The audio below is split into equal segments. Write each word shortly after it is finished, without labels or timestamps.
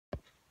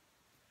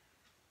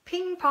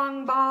Ping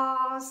pong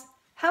balls.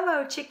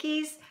 Hello,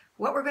 chickies.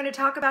 What we're going to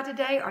talk about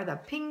today are the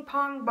ping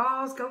pong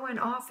balls going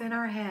off in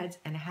our heads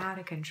and how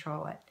to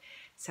control it.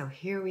 So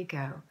here we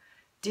go.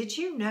 Did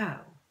you know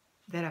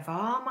that of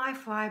all my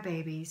fly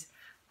babies,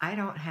 I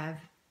don't have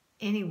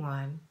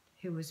anyone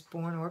who was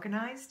born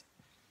organized?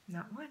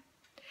 Not one.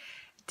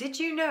 Did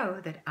you know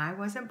that I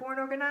wasn't born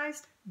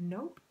organized?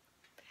 Nope.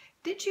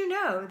 Did you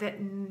know that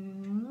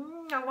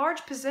a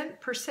large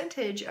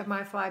percentage of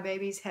my fly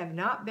babies have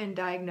not been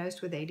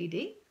diagnosed with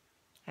ADD?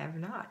 Have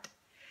not.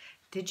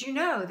 Did you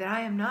know that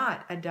I am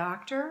not a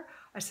doctor,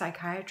 a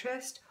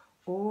psychiatrist,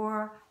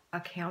 or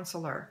a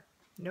counselor?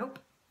 Nope.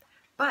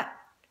 But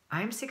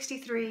I'm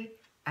 63.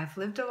 I've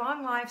lived a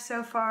long life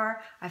so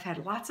far. I've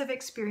had lots of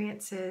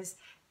experiences,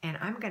 and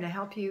I'm going to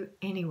help you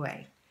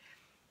anyway.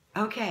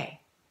 Okay.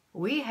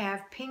 We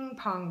have ping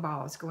pong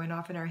balls going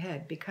off in our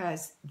head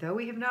because though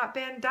we have not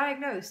been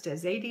diagnosed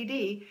as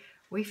ADD,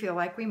 we feel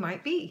like we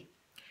might be.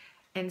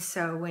 And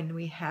so when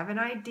we have an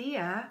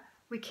idea,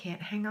 we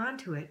can't hang on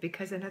to it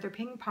because another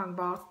ping pong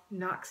ball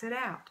knocks it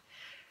out.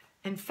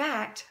 In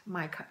fact,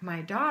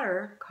 my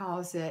daughter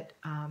calls it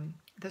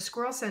the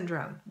squirrel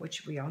syndrome,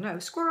 which we all know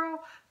squirrel,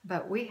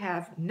 but we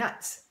have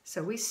nuts.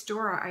 So we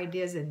store our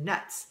ideas in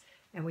nuts.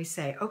 And we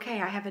say, okay,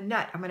 I have a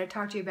nut. I'm going to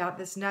talk to you about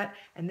this nut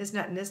and this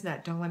nut and this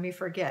nut. Don't let me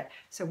forget.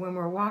 So when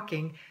we're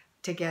walking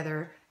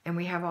together and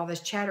we have all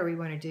this chatter we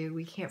want to do,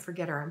 we can't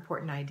forget our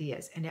important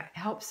ideas. And it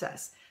helps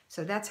us.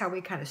 So that's how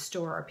we kind of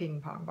store our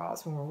ping pong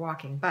balls when we're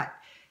walking. But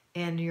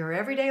in your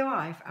everyday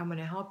life, I'm going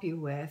to help you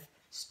with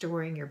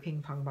storing your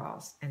ping pong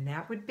balls. And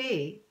that would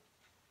be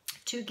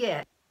to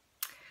get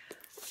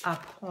a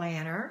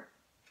planner,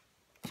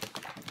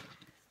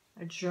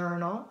 a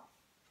journal,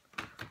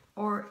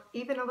 or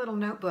even a little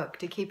notebook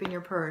to keep in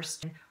your purse.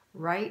 And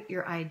write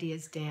your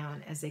ideas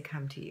down as they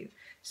come to you.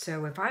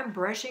 So if I'm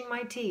brushing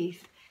my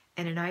teeth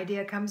and an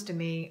idea comes to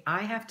me,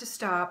 I have to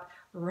stop,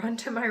 run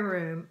to my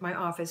room, my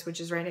office, which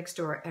is right next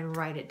door, and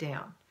write it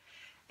down.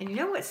 And you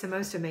know what's the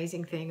most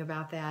amazing thing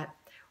about that?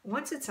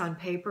 Once it's on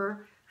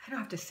paper, I don't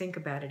have to think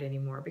about it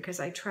anymore because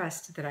I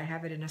trust that I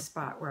have it in a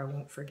spot where I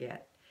won't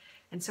forget.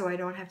 And so I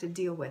don't have to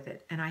deal with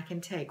it. And I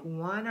can take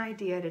one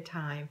idea at a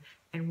time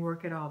and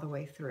work it all the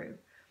way through.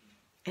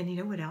 And you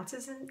know what else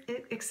is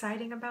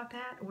exciting about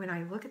that? When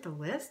I look at the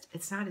list,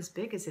 it's not as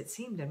big as it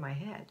seemed in my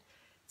head.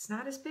 It's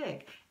not as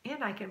big.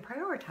 And I can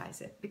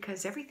prioritize it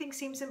because everything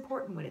seems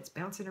important when it's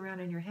bouncing around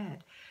in your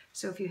head.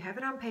 So if you have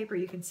it on paper,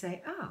 you can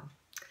say, oh,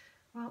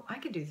 well, I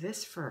could do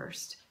this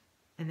first.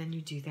 And then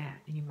you do that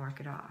and you mark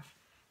it off.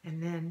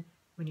 And then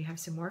when you have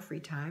some more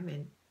free time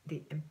and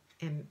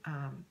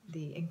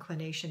the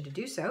inclination to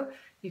do so,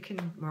 you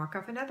can mark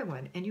off another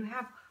one. And you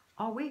have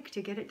all week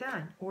to get it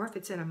done. Or if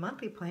it's in a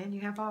monthly plan, you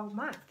have all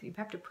month. You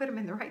have to put them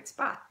in the right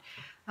spot.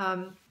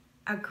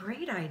 A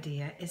great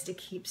idea is to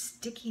keep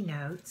sticky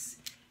notes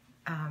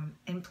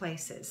in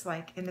places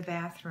like in the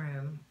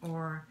bathroom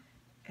or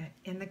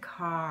in the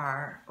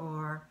car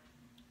or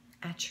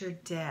at your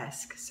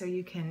desk, so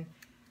you can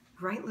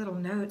write little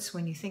notes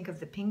when you think of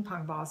the ping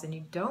pong balls and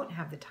you don't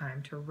have the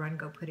time to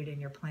go put it in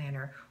your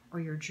planner or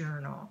your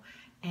journal.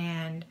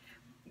 And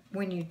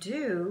when you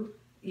do,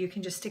 you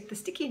can just stick the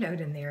sticky note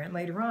in there and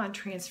later on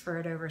transfer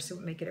it over so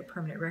make it a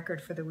permanent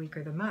record for the week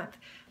or the month.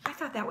 I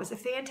thought that was a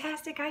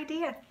fantastic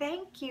idea.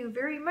 Thank you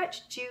very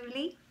much,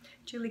 Julie.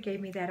 Julie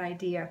gave me that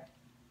idea.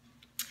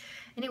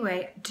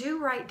 Anyway, do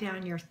write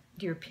down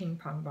your ping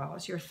pong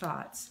balls, your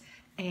thoughts,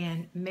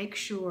 and make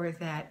sure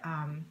that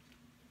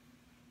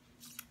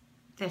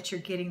that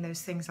you're getting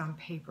those things on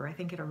paper. I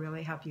think it'll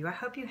really help you. I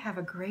hope you have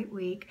a great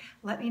week.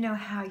 Let me know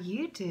how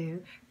you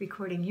do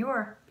recording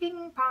your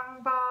ping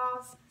pong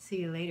balls. See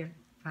you later.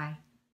 Bye.